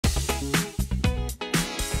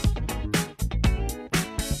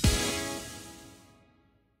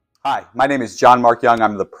Hi, my name is John Mark Young.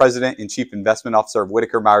 I'm the President and Chief Investment Officer of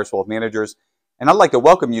Whitaker-Myers Wealth Managers, and I'd like to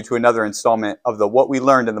welcome you to another installment of the What We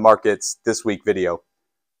Learned in the Markets This Week video.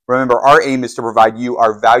 Remember, our aim is to provide you,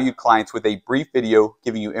 our valued clients, with a brief video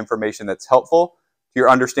giving you information that's helpful to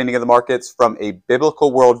your understanding of the markets from a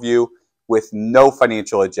biblical worldview with no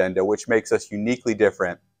financial agenda, which makes us uniquely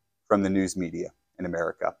different from the news media in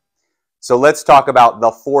America. So let's talk about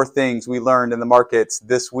the 4 things we learned in the markets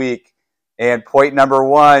this week. And point number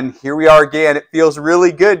 1, here we are again. It feels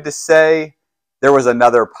really good to say there was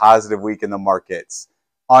another positive week in the markets.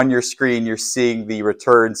 On your screen, you're seeing the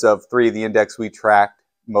returns of 3 of the index we tracked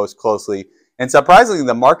most closely. And surprisingly,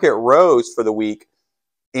 the market rose for the week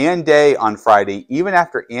and day on Friday, even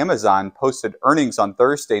after Amazon posted earnings on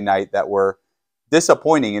Thursday night that were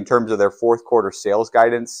disappointing in terms of their fourth quarter sales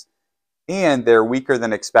guidance and their weaker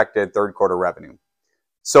than expected third quarter revenue.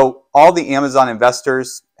 So all the Amazon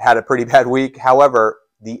investors had a pretty bad week. However,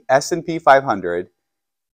 the S&P 500,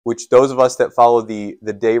 which those of us that follow the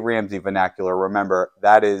Dave Ramsey vernacular, remember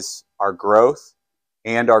that is our growth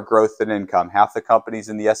and our growth in income. Half the companies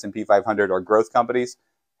in the S&P 500 are growth companies.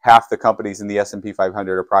 Half the companies in the S&P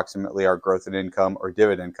 500 approximately are growth in income or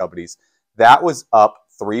dividend companies. That was up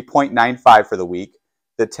 3.95 for the week.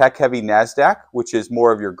 The tech-heavy NASDAQ, which is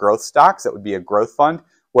more of your growth stocks, that would be a growth fund,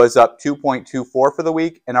 was up 2.24 for the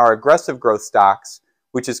week, and our aggressive growth stocks,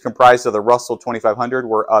 which is comprised of the Russell 2500,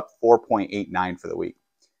 were up 4.89 for the week.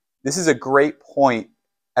 This is a great point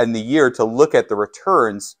in the year to look at the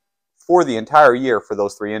returns for the entire year for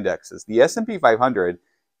those 3 indexes. The S&P 500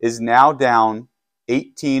 is now down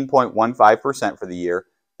 18.15% for the year.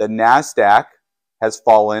 The NASDAQ has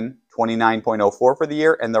fallen 29.04 for the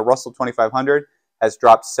year, and the Russell 2500 has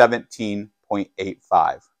dropped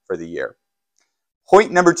 17.85 for the year.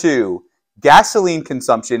 Point number 2, gasoline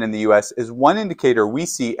consumption in the U.S. is one indicator we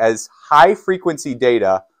see as high-frequency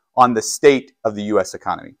data on the state of the U.S.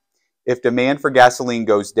 economy. If demand for gasoline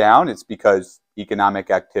goes down, it's because economic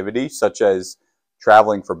activity, such as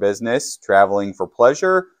traveling for business, traveling for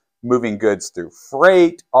pleasure, moving goods through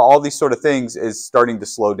freight, all these sort of things, is starting to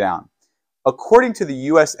slow down. According to the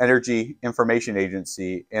U.S. Energy Information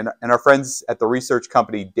Agency and our friends at the research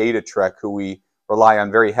company DataTrek, who we rely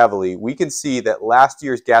on very heavily, we can see that last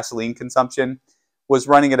year's gasoline consumption was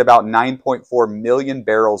running at about 9.4 million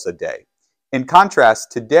barrels a day. In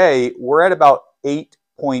contrast, today we're at about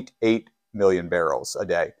 8.8 million barrels a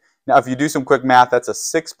day. Now, if you do some quick math, that's a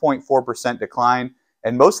 6.4% decline,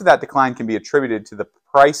 and most of that decline can be attributed to the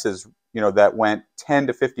prices, that went 10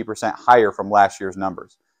 to 50% higher from last year's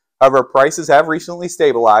numbers. However, prices have recently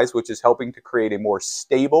stabilized, which is helping to create a more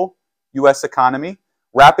stable U.S. economy.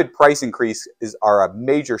 Rapid price increases are a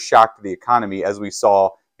major shock to the economy, as we saw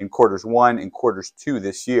in quarters 1 and quarters 2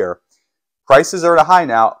 this year. Prices are high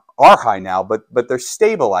now, but they're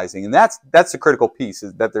stabilizing, and that's the critical piece,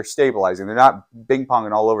 is that they're stabilizing. They're not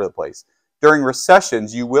ping-ponging all over the place. During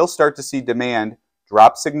recessions, you will start to see demand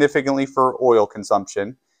drop significantly for oil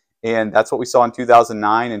consumption, and that's what we saw in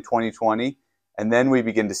 2009 and 2020, and then we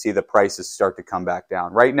begin to see the prices start to come back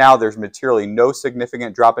down. Right now, there's materially no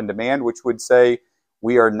significant drop in demand, which would say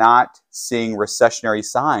we are not seeing recessionary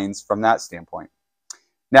signs from that standpoint.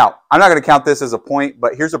 Now, I'm not going to count this as a point,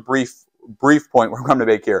 but here's a brief point we're going to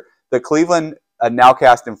make here. The Cleveland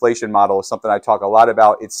nowcast inflation model is something I talk a lot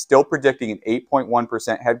about. It's still predicting an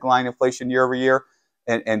 8.1% headline inflation year over year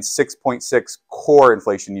and 6.6 core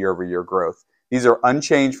inflation year over year growth. These are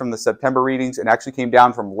unchanged from the September readings and actually came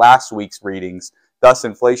down from last week's readings. Thus,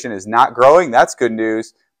 inflation is not growing. That's good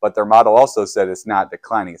news. But their model also said it's not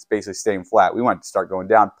declining. It's basically staying flat. We want it to start going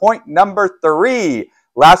down. Point number 3.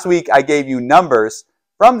 Last week, I gave you numbers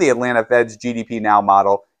from the Atlanta Fed's GDP Now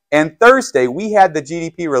model. And Thursday, we had the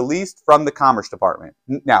GDP released from the Commerce Department.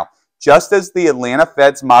 Now, just as the Atlanta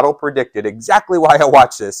Fed's model predicted, exactly why I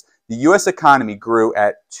watched this, the U.S. economy grew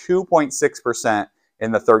at 2.6%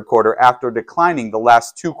 in the third quarter after declining the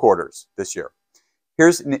last 2 quarters this year.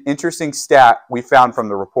 Here's an interesting stat we found from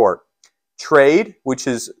the report. Trade, which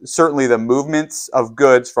is certainly the movements of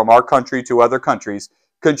goods from our country to other countries,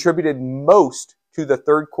 contributed most to the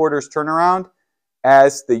third quarter's turnaround,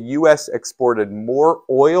 as the U.S. exported more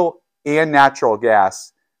oil and natural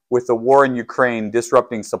gas. With the war in Ukraine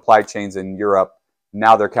disrupting supply chains in Europe,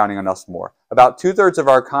 now they're counting on us more. About 2/3 of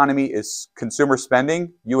our economy is consumer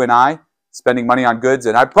spending, you and I, spending money on goods.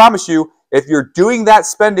 And I promise you, if you're doing that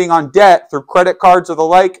spending on debt through credit cards or the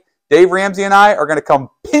like, Dave Ramsey and I are going to come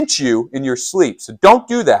pinch you in your sleep. So don't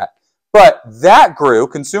do that. But that grew,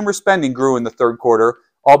 consumer spending grew in the third quarter,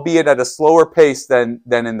 albeit at a slower pace than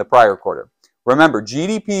in the prior quarter. Remember,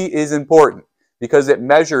 GDP is important because it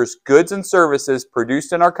measures goods and services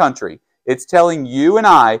produced in our country. It's telling you and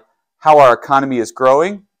I how our economy is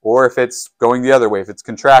growing or if it's going the other way, if it's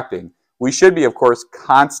contracting. We should be, of course,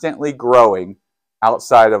 constantly growing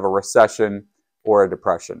outside of a recession or a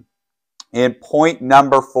depression. And point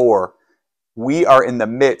number 4, we are in the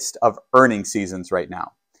midst of earnings seasons right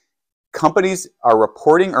now. Companies are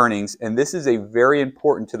reporting earnings, and this is very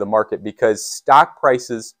important to the market because stock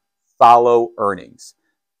prices follow earnings.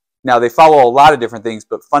 Now, they follow a lot of different things,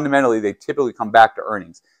 but fundamentally, they typically come back to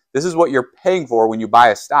earnings. This is what you're paying for when you buy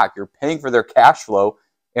a stock. You're paying for their cash flow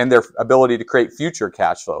and their ability to create future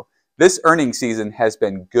cash flow. This earnings season has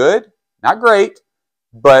been good, not great,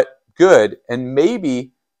 but good. And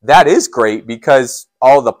maybe that is great because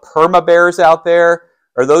all the perma bears out there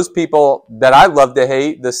are those people that I love to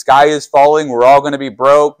hate. The sky is falling. We're all going to be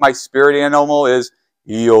broke. My spirit animal is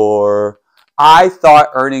Eeyore. I thought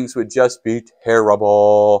earnings would just be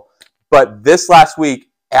terrible. But this last week,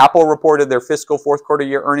 Apple reported their fiscal fourth quarter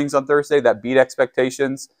year earnings on Thursday that beat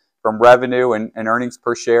expectations from revenue and earnings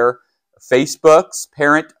per share. Facebook's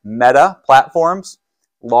parent Meta Platforms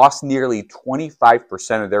lost nearly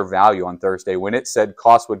 25% of their value on Thursday when it said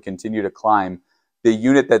costs would continue to climb. The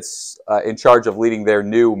unit that's in charge of leading their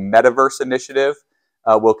new metaverse initiative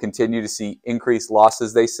will continue to see increased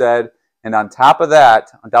losses, they said. And on top of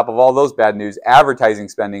that, on top of all those bad news, advertising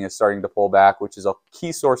spending is starting to pull back, which is a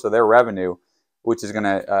key source of their revenue, which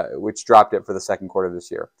dropped it for the second quarter of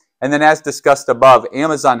this year. And then as discussed above,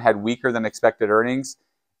 Amazon had weaker than expected earnings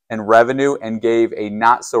and revenue and gave a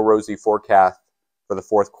not so rosy forecast for the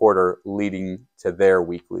fourth quarter, leading to their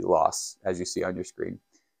weekly loss, as you see on your screen.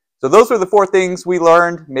 So those were the 4 things we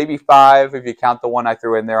learned, maybe 5 if you count the one I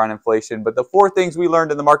threw in there on inflation, but the 4 things we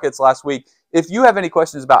learned in the markets last week. If you have any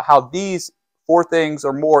questions about how these 4 things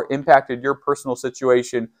or more impacted your personal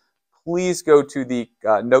situation, please go to the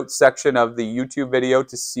notes section of the YouTube video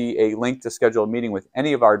to see a link to schedule a meeting with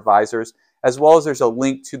any of our advisors, as well as there's a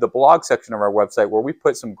link to the blog section of our website where we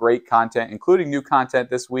put some great content, including new content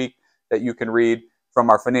this week that you can read from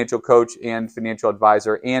our financial coach and financial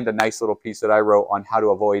advisor, and a nice little piece that I wrote on how to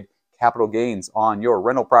avoid capital gains on your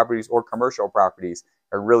rental properties or commercial properties.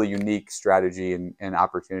 A really unique strategy and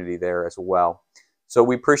opportunity there as well. So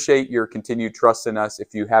we appreciate your continued trust in us.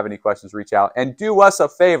 If you have any questions, reach out. And do us a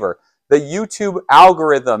favor. The YouTube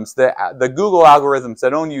algorithms, the Google algorithms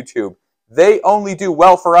that own YouTube, they only do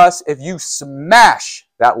well for us if you smash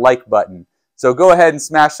that like button. So go ahead and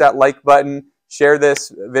smash that like button. Share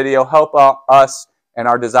this video. Help us and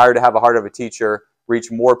our desire to have a heart of a teacher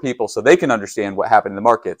reach more people so they can understand what happened in the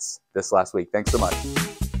markets this last week. Thanks so much.